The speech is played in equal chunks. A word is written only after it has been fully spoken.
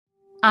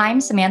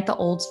I'm Samantha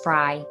Olds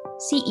Fry,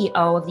 CEO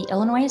of the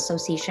Illinois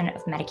Association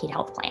of Medicaid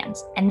Health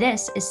Plans, and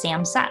this is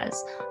Sam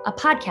Says, a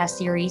podcast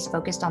series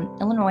focused on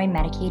Illinois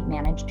Medicaid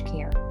managed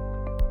care.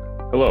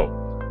 Hello,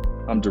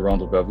 I'm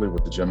Durandal Beverly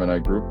with the Gemini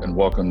Group, and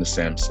welcome to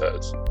Sam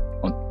Says.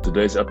 On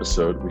today's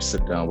episode, we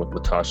sit down with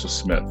Latasha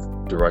Smith,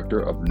 Director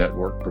of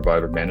Network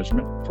Provider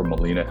Management for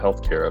Molina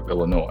Healthcare of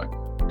Illinois,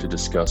 to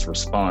discuss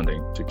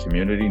responding to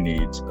community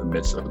needs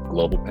amidst a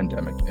global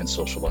pandemic and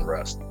social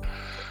unrest.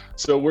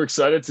 So we're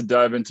excited to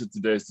dive into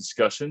today's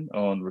discussion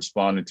on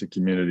responding to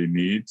community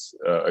needs,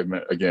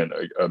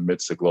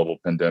 amidst a global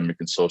pandemic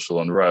and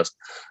social unrest.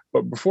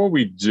 But before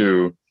we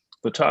do,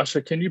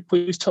 Latasha, can you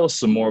please tell us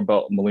some more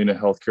about Molina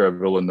Healthcare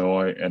of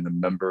Illinois and the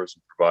members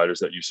and providers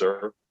that you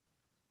serve?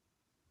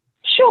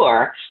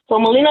 Sure. So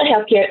Molina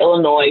Healthcare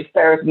Illinois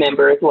serves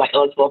members who are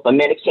eligible for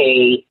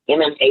Medicaid,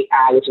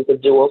 MMAI, which is a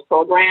duals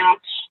program.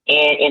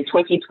 And in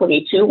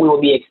 2022, we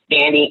will be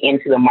expanding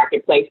into the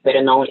marketplace,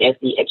 better known as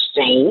the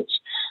exchange,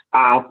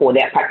 for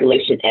that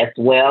population as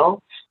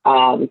well.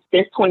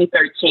 Since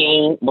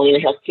 2013, Molina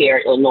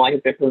Healthcare Illinois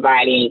has been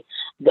providing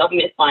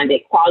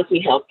government-funded quality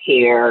health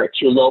care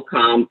to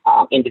low-income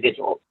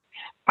individuals.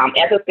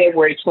 As of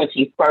February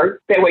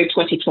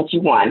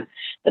 2021,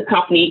 the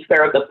company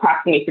serves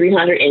approximately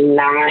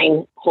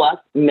 309 plus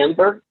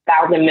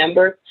thousand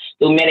members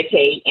through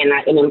Medicaid and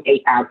our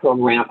MMAI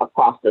program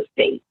across the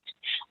state.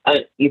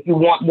 If you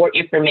want more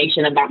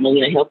information about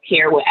Molina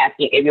Healthcare, we're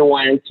asking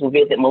everyone to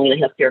visit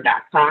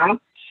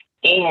molinahealthcare.com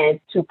and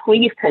to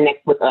please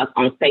connect with us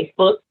on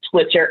Facebook,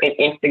 Twitter, and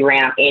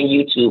Instagram, and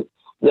YouTube.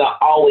 We are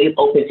always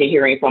open to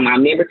hearing from our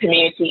member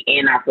community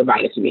and our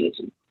provider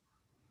community.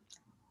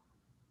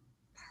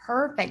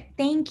 Perfect.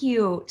 Thank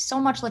you so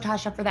much,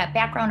 Latasha, for that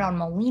background on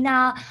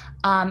Molina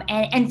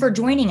and for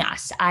joining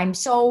us. I'm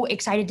so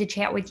excited to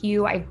chat with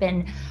you.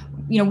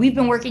 We've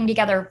been working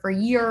together for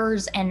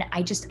years, and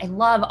I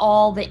love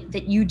all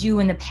that you do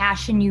and the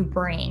passion you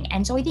bring.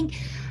 And so I think,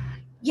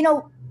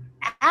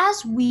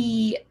 as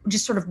we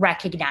just sort of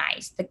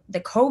recognize the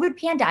COVID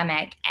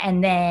pandemic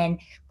and then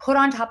put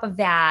on top of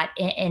that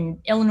in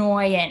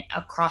Illinois and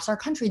across our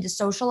country, the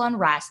social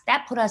unrest,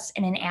 that put us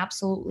in an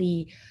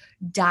absolutely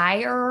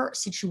dire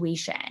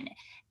situation.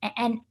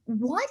 And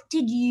what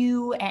did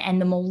you and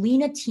the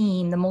Molina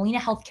team, the Molina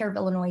Healthcare of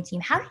Illinois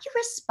team, how did you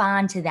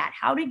respond to that?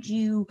 How did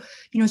you,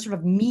 sort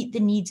of meet the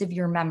needs of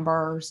your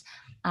members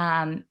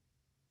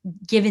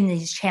given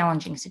these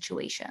challenging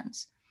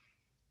situations?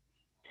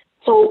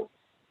 So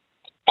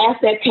as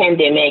that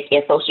pandemic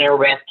and social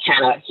unrest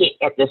kind of hit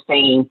at the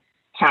same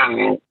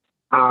time,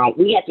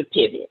 we had to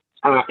pivot.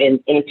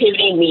 And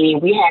pivoting meaning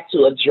we had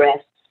to address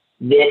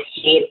this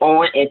head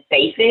on and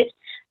face it.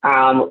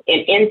 And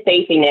in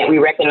facing that, we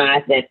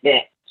recognize that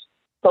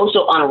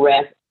social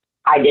unrest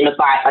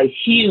identified a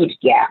huge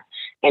gap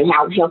in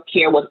how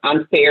healthcare was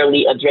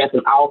unfairly addressed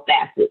in all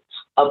facets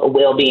of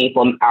well-being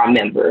for our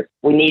members.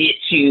 We needed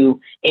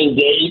to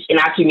engage in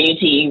our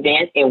community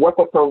events and work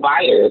with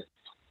providers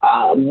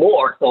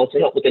more so to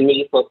help with the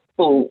need for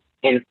food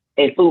and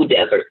food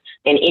deserts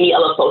and any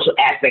other social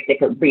aspect that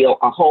could bring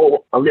a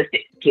whole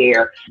holistic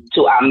care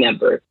to our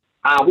members.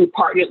 We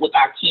partnered with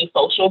our key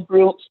social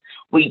groups.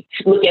 We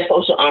look at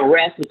social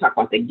unrest. We talk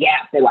about the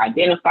gaps that were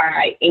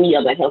identified, any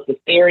other health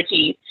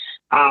disparities.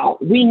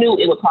 We knew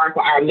it was hard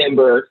for our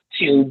members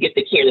to get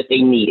the care that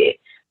they needed.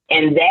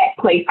 And that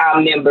placed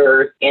our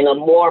members in a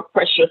more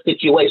pressured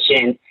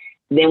situation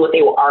than what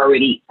they were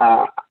already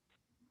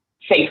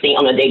facing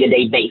on a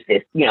day-to-day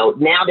basis. Now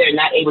they're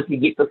not able to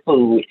get the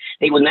food.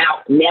 They were now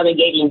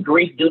navigating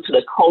grief due to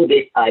the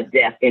COVID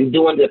death and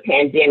during the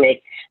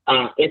pandemic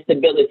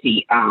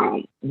instability.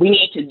 We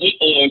need to get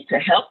in to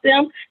help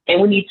them, and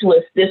we need to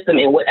assist them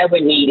in whatever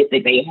need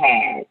that they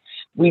had.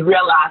 We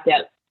realized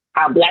that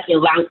our Black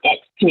and Latinx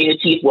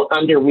communities were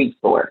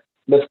under-resourced.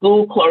 The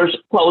school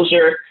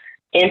closure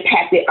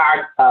impacted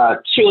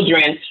our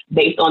children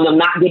based on them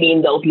not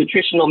getting those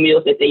nutritional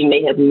meals that they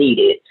may have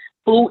needed.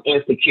 Food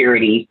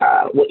insecurity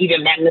will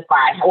even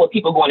magnify how are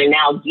people going to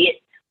now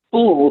get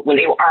food when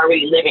they were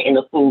already living in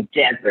the food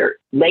desert.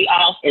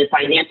 Layoffs and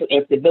financial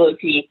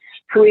instability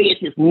created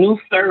this new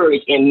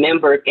surge in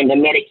members in the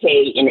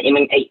Medicaid and the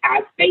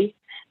MMAI space.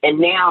 And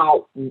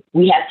now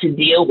we have to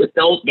deal with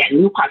that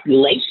new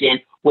population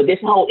with this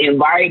whole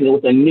environment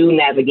with a new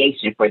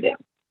navigation for them.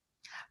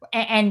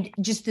 And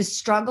just the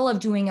struggle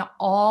of doing it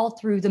all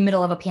through the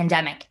middle of a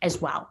pandemic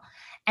as well.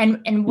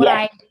 And what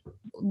I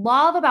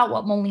love about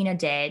what Molina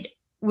did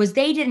was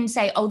they didn't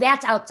say, oh,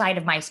 that's outside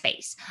of my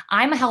space.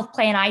 I'm a health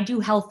plan. I do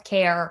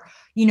healthcare.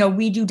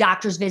 We do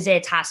doctor's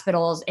visits,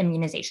 hospitals,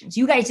 immunizations.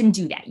 You guys didn't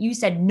do that. You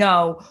said,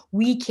 no,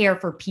 we care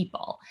for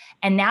people.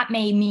 And that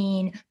may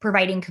mean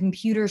providing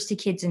computers to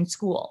kids in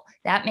school.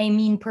 That may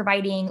mean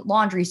providing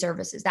laundry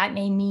services. That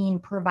may mean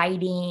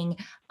providing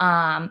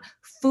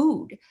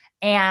food.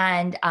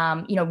 And,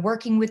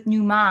 working with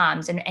new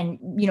moms and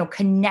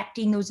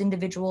connecting those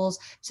individuals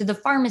to the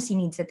pharmacy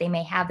needs that they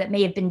may have that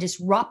may have been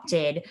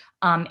disrupted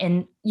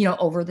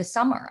over the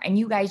summer. And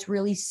you guys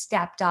really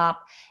stepped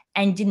up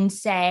and didn't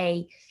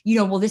say,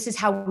 well, this is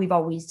how we've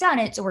always done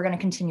it, so we're going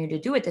to continue to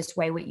do it this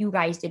way. What you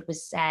guys did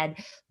was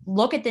said,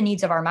 look at the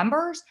needs of our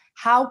members.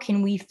 How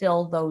can we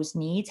fill those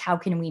needs? How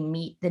can we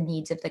meet the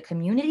needs of the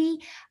community?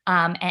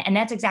 And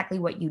that's exactly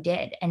what you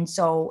did. And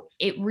so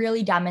it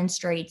really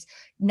demonstrates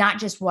not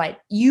just what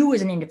you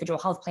as an individual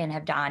health plan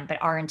have done,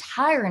 but our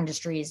entire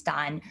industry has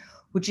done,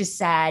 which is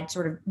said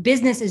sort of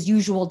business as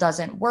usual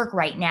doesn't work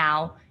right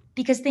now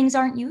because things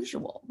aren't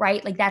usual,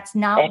 right? Like that's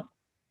not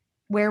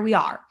where we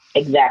are.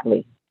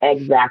 Exactly.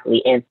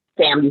 And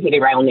Sam, you hit it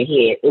right on the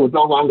head. It was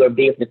no longer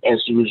business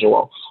as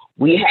usual.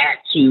 We had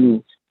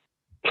to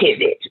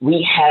pivot.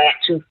 We had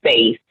to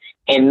face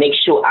and make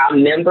sure our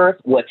members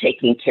were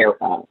taken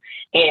care of.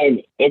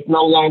 And it's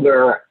no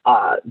longer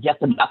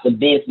just about the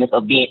business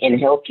of being in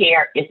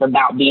healthcare. It's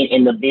about being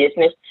in the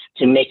business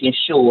to making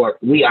sure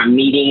we are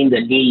meeting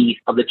the needs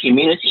of the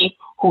community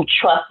who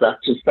trust us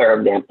to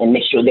serve them and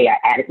make sure they are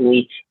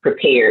adequately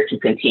prepared to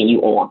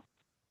continue on.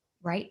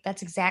 Right.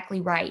 That's exactly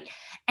right.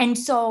 And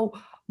so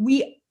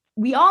we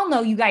all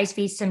know you guys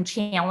face some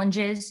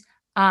challenges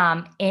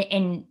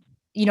in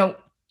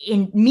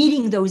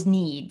meeting those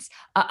needs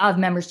of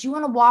members. Do you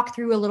want to walk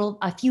through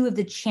a few of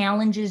the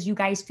challenges you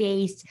guys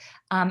faced,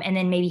 and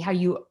then maybe how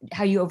you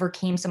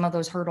overcame some of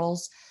those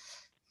hurdles?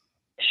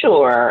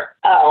 Sure.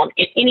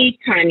 Any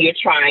time you're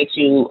trying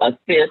to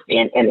assist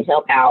and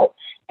help out,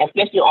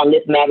 especially on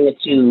this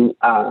magnitude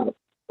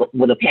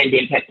where the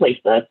pandemic had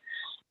placed us,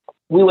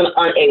 we were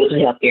unable to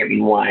help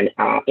everyone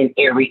in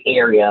every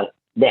area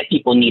that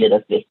people needed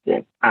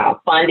assistance.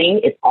 Funding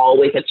is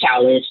always a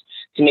challenge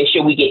to make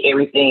sure we get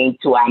everything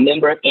to our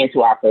members and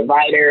to our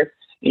providers.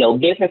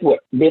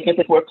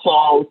 Businesses were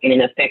closed and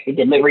ineffective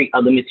delivery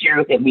of the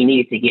materials that we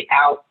needed to get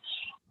out.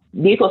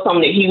 These were some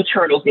of the huge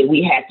hurdles that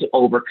we had to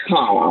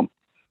overcome.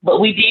 But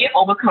we did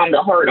overcome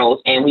the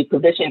hurdles, and we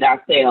positioned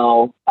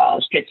ourselves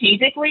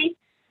strategically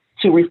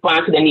to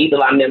respond to the needs of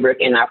our members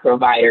and our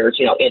providers.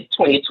 In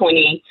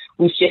 2020,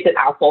 we shifted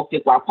our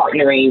focus while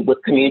partnering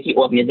with community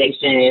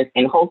organizations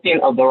and hosting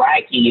a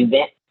variety of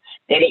events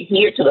that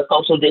adhere to the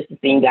social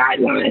distancing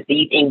guidelines.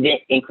 These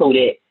events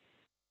included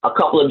a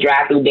couple of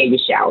drive-through baby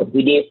showers.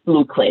 We did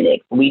flu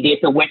clinics. We did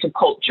the winter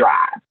coat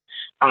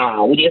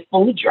drive. We did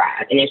food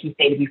drive. And as we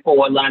stated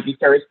before, laundry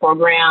service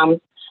programs.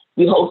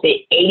 We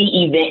hosted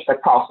 80 events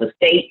across the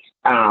state.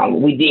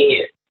 We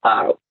did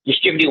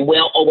distributed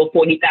well over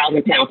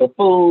 40,000 pounds of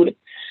food.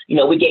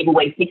 We gave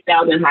away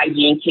 6,000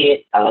 hygiene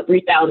kits,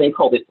 3,000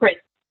 COVID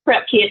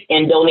prep kits,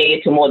 and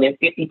donated to more than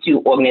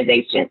 52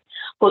 organizations.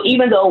 So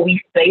even though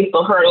we faced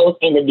the hurdles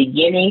in the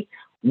beginning,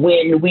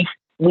 when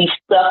we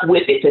stuck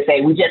with it to say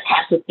we just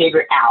have to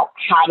figure out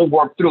how to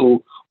work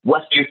through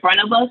what's in front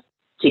of us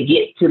to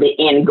get to the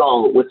end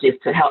goal, which is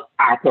to help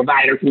our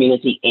provider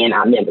community and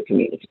our member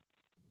community.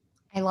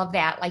 I love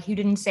that. Like, you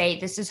didn't say,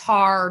 this is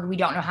hard, we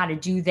don't know how to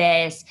do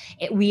this.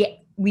 We've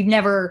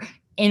never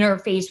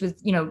interfaced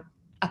with,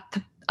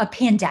 a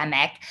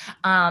pandemic.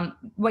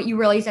 What you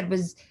really said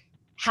was,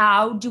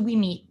 how do we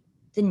meet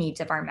the needs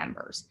of our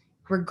members,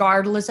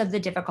 regardless of the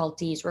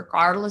difficulties,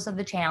 regardless of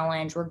the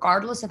challenge,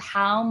 regardless of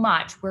how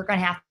much we're going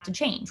to have to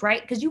change,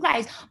 right? Because you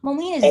guys,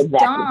 Molina's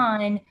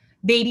done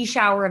baby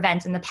shower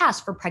events in the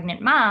past for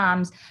pregnant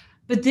moms,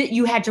 but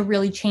you had to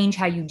really change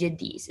how you did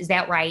these. Is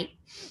that right?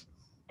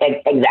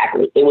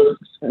 Exactly. It was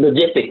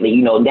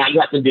logistically, now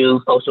you have to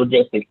do social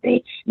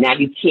distancing. Now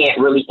you can't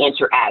really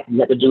interact. You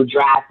have to do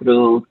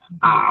drive-throughs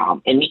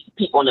and meet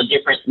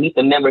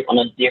the members on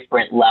a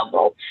different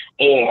level.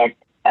 And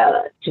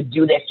to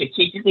do that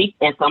strategically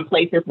in some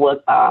places was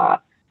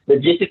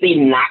logistically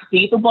not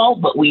feasible,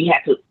 but we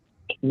had to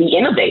be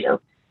innovative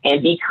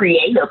and be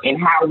creative in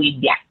how we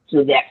got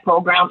to that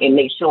program and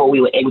make sure we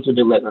were able to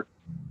deliver.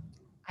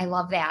 I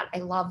love that.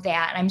 And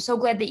I'm so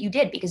glad that you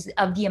did, because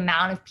of the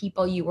amount of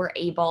people you were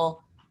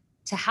able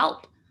to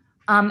help.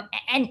 And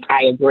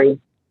I agree.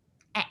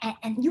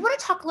 And you want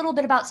to talk a little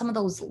bit about some of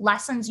those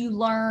lessons you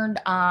learned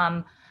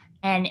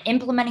and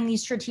implementing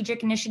these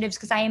strategic initiatives?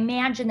 Because I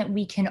imagine that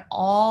we can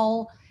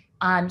all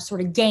sort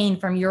of gain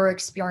from your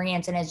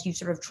experience. And as you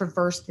sort of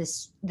traverse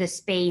this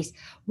space,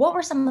 what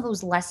were some of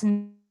those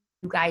lessons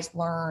you guys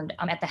learned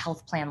at the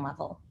health plan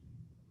level?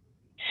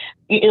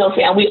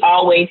 Sam, we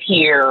always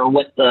hear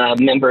what the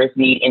members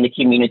need in the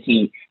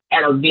community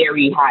at a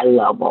very high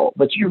level,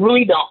 but you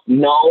really don't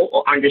know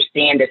or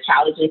understand the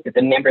challenges that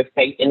the members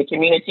face in the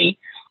community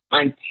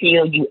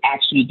until you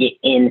actually get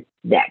in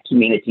that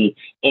community.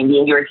 And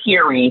then you're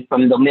hearing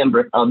from the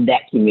members of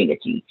that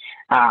community.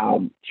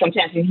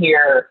 Sometimes you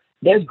hear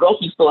there's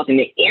grocery stores in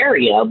the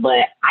area,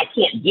 but I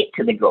can't get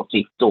to the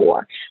grocery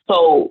store.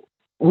 So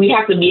we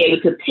have to be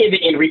able to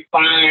pivot and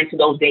respond to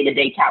those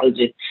day-to-day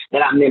challenges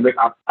that our members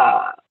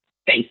are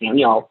facing.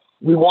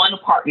 We want to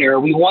partner.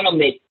 We want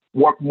to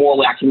work more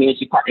with our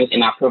community partners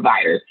and our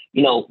providers.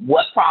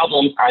 What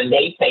problems are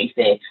they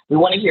facing? We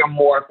want to hear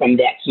more from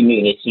that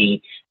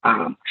community.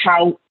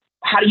 How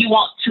do you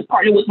want to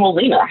partner with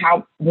Molina?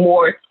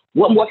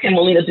 What more can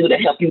Molina do to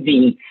help you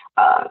be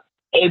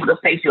able to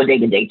face your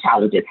day-to-day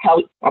challenges?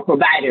 Help a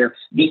provider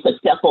be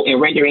successful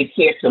in rendering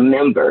care to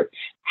members?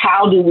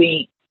 How do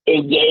we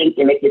engage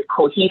and make this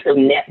cohesive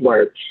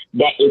network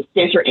that is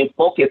centered and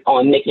focused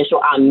on making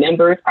sure our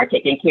members are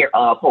taken care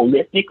of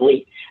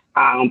holistically.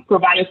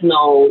 Providers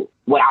know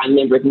what our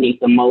members need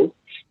the most,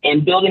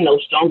 and building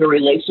those stronger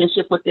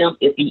relationships with them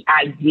is the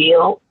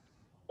ideal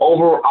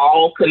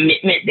overall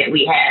commitment that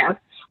we have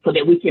so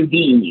that we can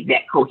be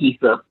that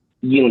cohesive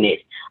unit.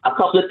 A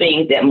couple of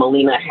things that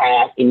Molina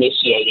has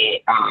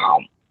initiated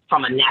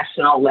from a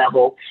national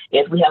level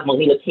is we have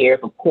Molina Cares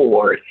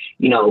Accord.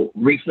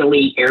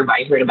 Recently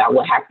everybody heard about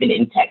what happened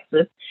in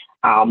Texas.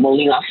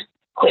 Molina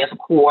Cares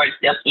Accord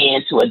stepped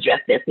in to address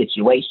that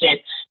situation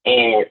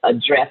and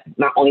address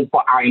not only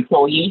for our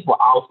employees, but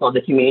also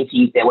the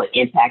communities that were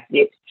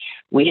impacted.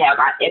 We have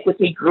our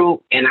equity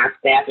group and our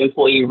staff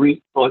employee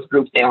resource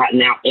groups that are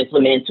now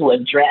implemented to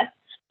address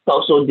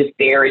social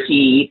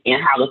disparities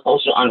and how the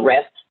social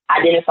unrest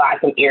identified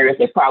some areas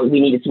that probably we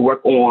needed to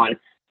work on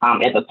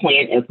as a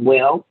plan as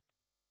well.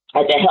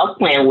 At the health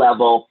plan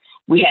level,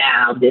 we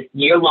have this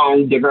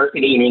year-long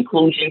diversity and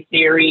inclusion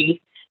series.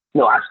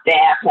 Our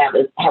staff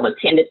have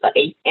attended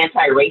the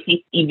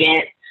anti-racist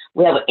event.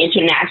 We have an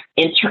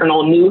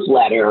internal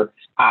newsletter,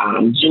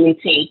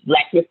 Juneteenth,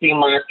 Black History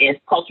Month, and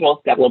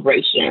cultural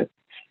celebrations.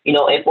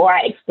 And for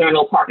our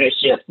external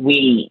partnerships,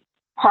 we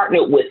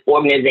partnered with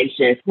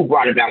organizations who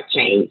brought about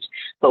change.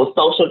 So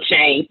Social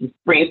Change, the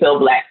Springfield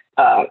Black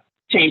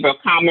Chamber of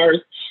Commerce,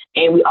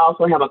 and we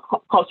also have a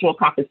cultural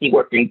competency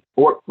work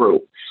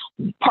group.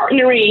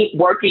 Partnering,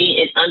 working,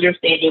 and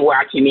understanding where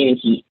our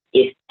community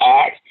is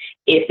at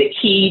is the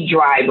key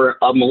driver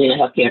of Molina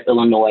Healthcare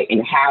Illinois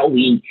and how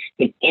we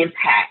can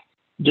impact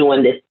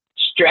during this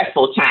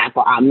stressful time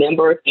for our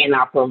members and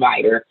our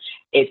provider.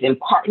 It's in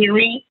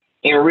partnering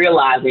and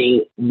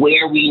realizing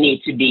where we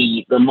need to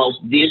be the most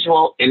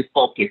visual and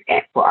focused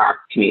at for our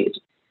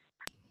community.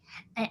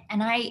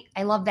 And I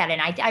love that.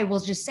 And I will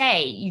just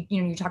say,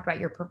 you talked about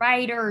your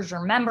providers,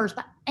 your members,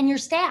 and your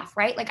staff,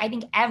 right? Like, I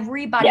think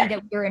everybody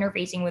that we're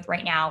interfacing with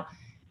right now,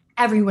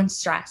 everyone's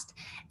stressed.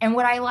 And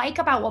what I like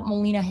about what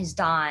Molina has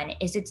done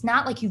is it's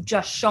not like you've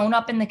just shown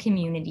up in the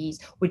communities,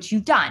 which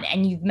you've done,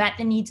 and you've met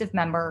the needs of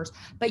members,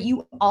 but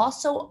you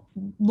also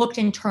looked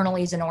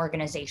internally as an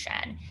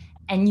organization.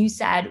 And you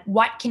said,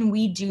 what can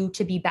we do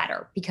to be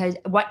better? Because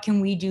what can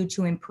we do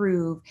to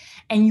improve?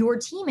 And your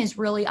team has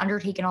really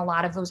undertaken a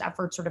lot of those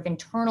efforts sort of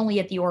internally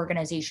at the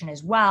organization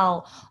as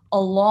well,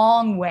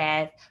 along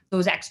with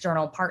those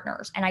external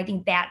partners. And I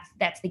think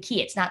that's the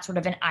key. It's not sort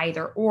of an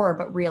either or,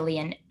 but really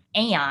an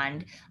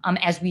and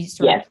as we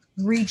sort of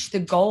reach the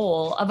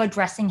goal of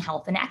addressing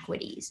health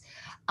inequities.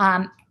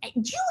 Do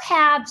you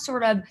have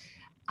sort of,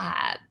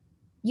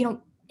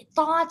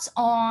 thoughts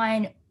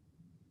on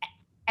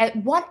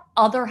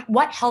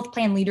what health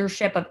plan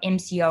leadership of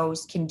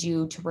MCOs can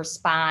do to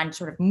respond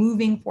sort of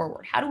moving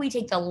forward? How do we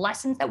take the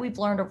lessons that we've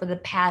learned over the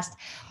past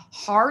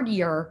hard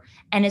year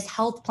and as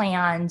health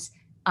plans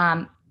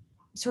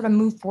sort of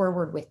move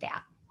forward with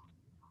that?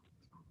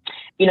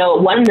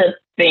 One of the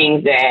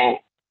things that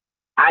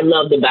I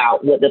loved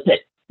about what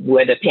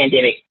the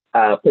pandemic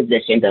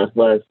positioned us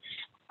was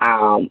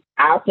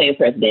our plan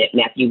president,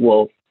 Matthew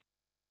Wolf,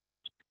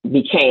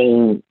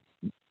 became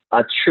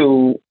a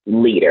true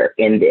leader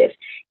in this.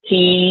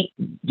 He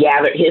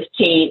gathered his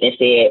team and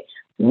said,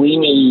 we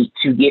need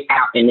to get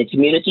out in the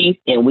communities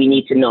and we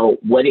need to know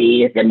what it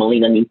is that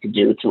Molina needs to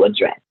do to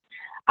address.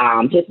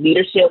 His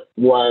leadership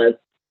was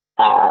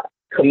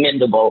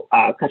commendable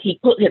because he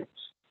put his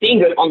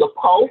fingers on the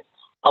pulse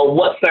of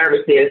what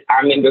services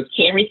our members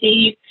can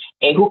receive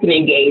and who can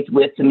engage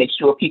with to make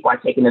sure people are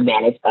taking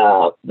advantage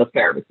of the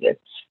services.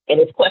 And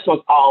his question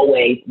was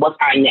always, what's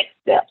our next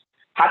steps?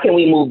 How can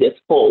we move this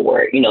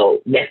forward?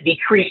 Let's be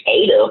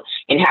creative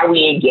in how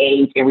we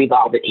engage and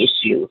resolve the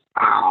issues.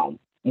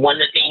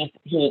 One of the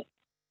things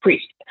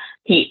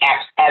he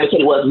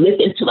advocated was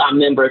listen to our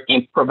members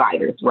and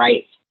providers,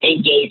 right?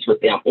 Engage with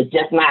them. It's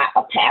just not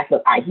a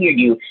passive, I hear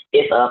you.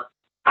 It's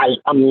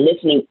I'm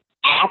listening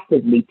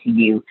actively to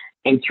you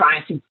and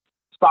trying to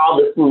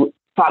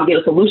get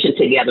a solution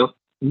together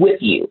with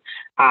you.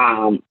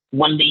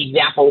 One of the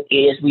examples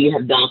is we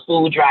have done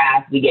food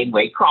drives. We gave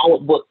away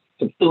Chromebooks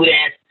to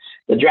students,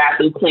 the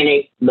drive-through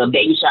clinic, the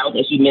baby showers,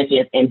 as you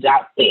mentioned, and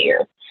job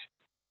fairs.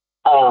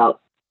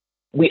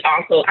 We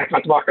also, I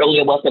talked about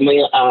earlier, was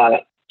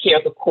the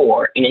Cares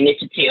Accord, an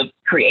initiative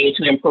created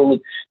to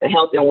improve the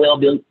health and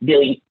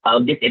well-being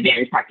of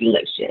disadvantaged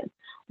populations.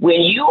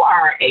 When you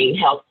are a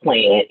health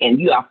plan and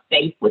you are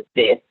faced with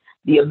this,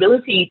 the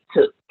ability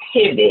to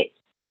pivot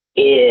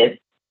is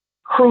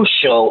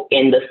crucial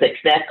in the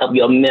success of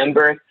your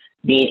members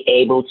being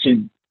able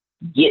to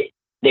get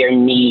their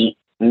needs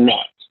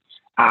met.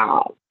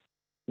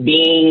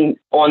 Being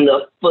on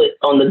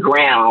the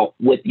ground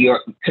with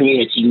your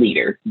community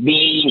leaders,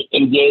 being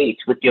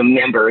engaged with your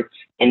members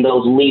and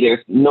those leaders,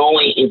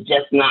 knowing it's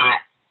just not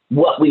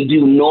what we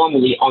do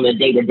normally on a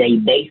day-to-day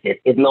basis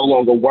is no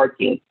longer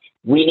working.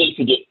 We need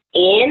to get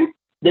in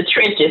the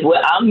trenches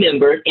with our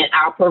members and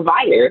our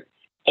providers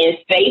and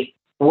face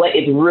what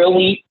is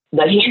really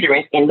the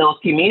hindrance in those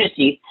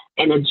communities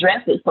and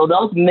address it so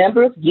those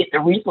members get the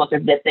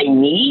resources that they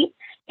need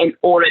in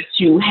order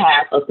to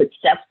have a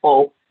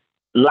successful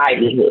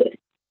livelihood.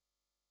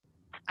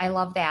 I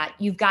love that.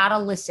 You've got to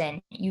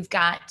listen. You've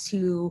got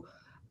to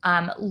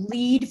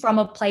lead from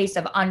a place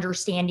of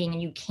understanding,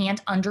 and you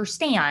can't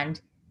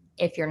understand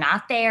if you're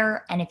not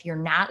there and if you're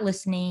not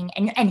listening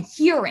and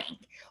hearing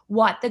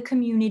what the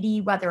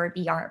community, whether it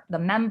be the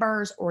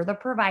members or the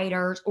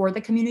providers or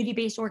the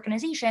community-based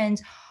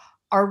organizations,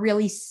 are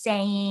really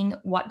saying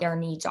what their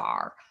needs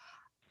are.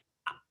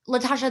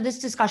 LaTosha, this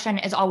discussion,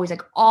 as always,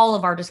 like all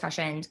of our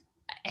discussions,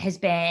 has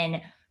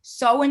been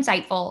so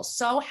insightful,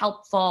 so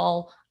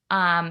helpful.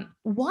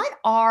 What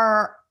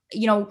are,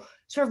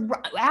 sort of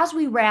as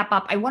we wrap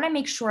up, I want to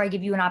make sure I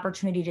give you an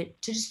opportunity to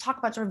just talk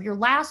about sort of your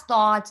last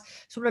thoughts,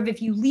 sort of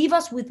if you leave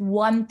us with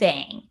one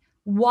thing,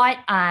 what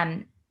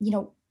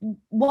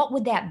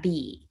would that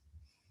be?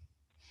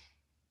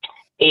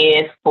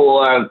 Is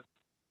for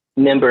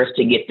members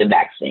to get the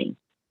vaccine.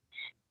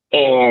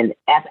 And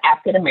as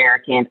African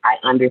American, I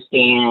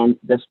understand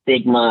the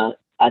stigma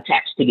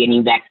attached to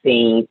getting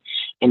vaccines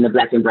in the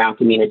Black and Brown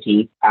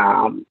community.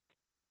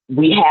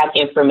 We have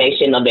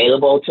information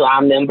available to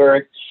our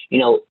members,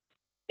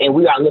 and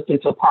we are looking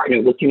to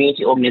partner with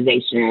community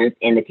organizations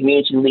and the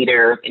community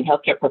leaders and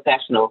healthcare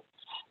professionals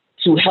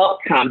to help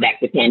combat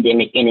the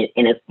pandemic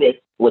and assist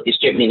with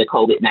distributing the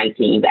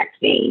COVID-19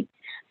 vaccine.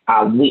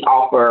 We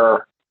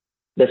offer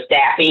the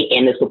staffing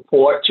and the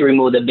support to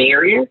remove the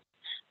barriers.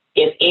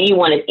 If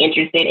anyone is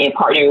interested in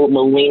partnering with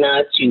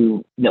Molina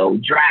to,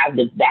 drive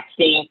the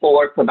vaccine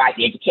forward, provide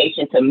the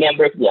education to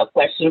members who have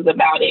questions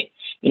about it,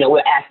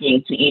 we're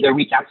asking to either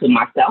reach out to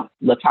myself,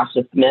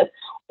 LaTosha Smith,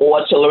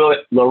 or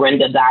to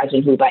Lorinda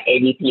Dijen, who's our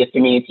AVP of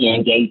Community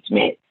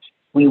Engagement.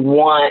 We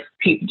want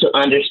people to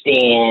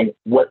understand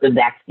what the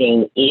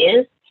vaccine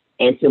is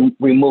and to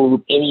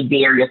remove any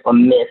barriers or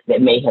myths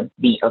that may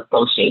be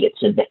associated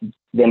to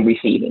them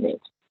receiving it.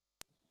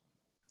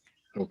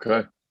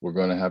 Okay. We're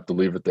going to have to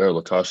leave it there.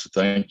 LaTosha,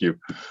 thank you.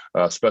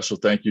 Special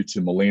thank you to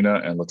Molina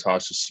and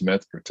LaTosha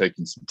Smith for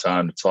taking some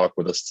time to talk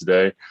with us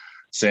today.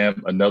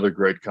 Sam, another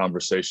great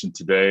conversation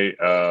today.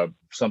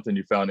 Something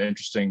you found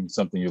interesting,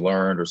 something you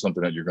learned, or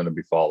something that you're going to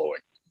be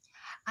following?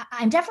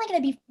 I'm definitely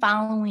going to be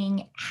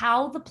following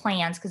how the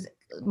plans, because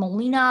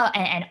Molina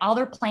and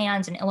other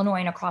plans in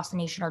Illinois and across the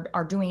nation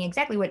are doing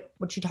exactly what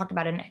she talked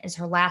about as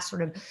her last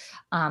sort of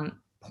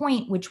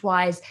point, which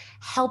was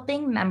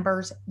helping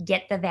members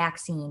get the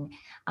vaccine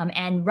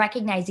and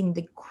recognizing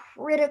the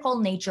critical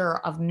nature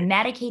of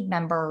Medicaid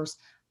members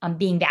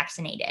being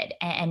vaccinated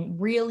and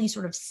really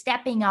sort of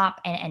stepping up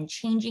and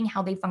changing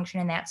how they function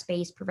in that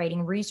space,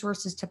 providing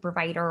resources to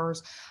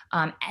providers,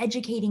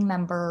 educating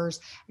members,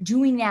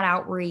 doing that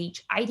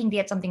outreach. I think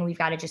that's something we've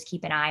got to just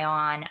keep an eye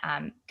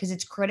on because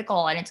it's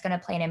critical and it's going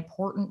to play an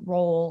important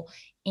role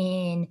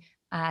in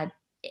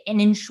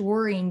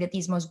ensuring that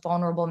these most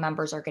vulnerable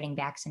members are getting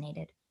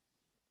vaccinated.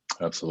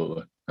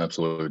 Absolutely.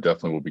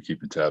 Definitely we'll be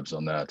keeping tabs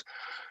on that.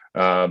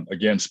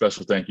 Again,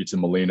 special thank you to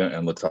Molina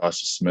and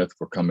LaTosha Smith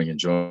for coming and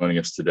joining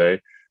us today.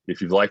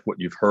 If you've liked what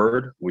you've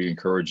heard, we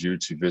encourage you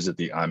to visit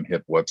the I'm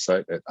Hip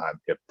website at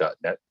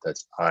imhip.net.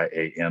 That's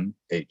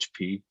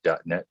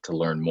IAMHP.net to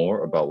learn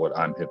more about what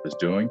I'm Hip is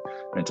doing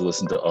and to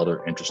listen to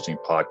other interesting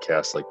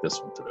podcasts like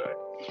this one today.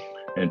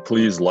 And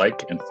please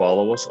like and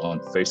follow us on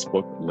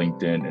Facebook,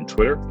 LinkedIn, and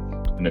Twitter.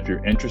 And if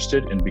you're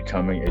interested in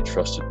becoming a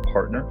trusted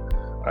partner,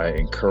 I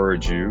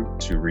encourage you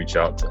to reach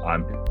out to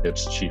I'm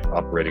Hip's Chief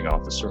Operating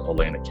Officer,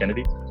 Elena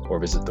Kennedy, or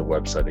visit the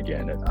website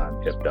again at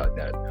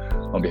imhip.net.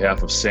 On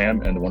behalf of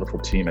Sam and the wonderful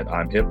team at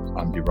I'm Hip,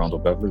 I'm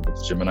DeRondell Beverly with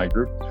the Gemini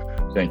Group.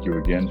 Thank you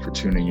again for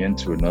tuning in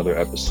to another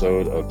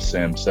episode of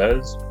Sam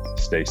Says.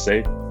 Stay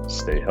safe,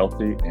 stay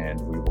healthy,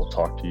 and we will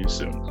talk to you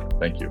soon.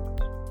 Thank you.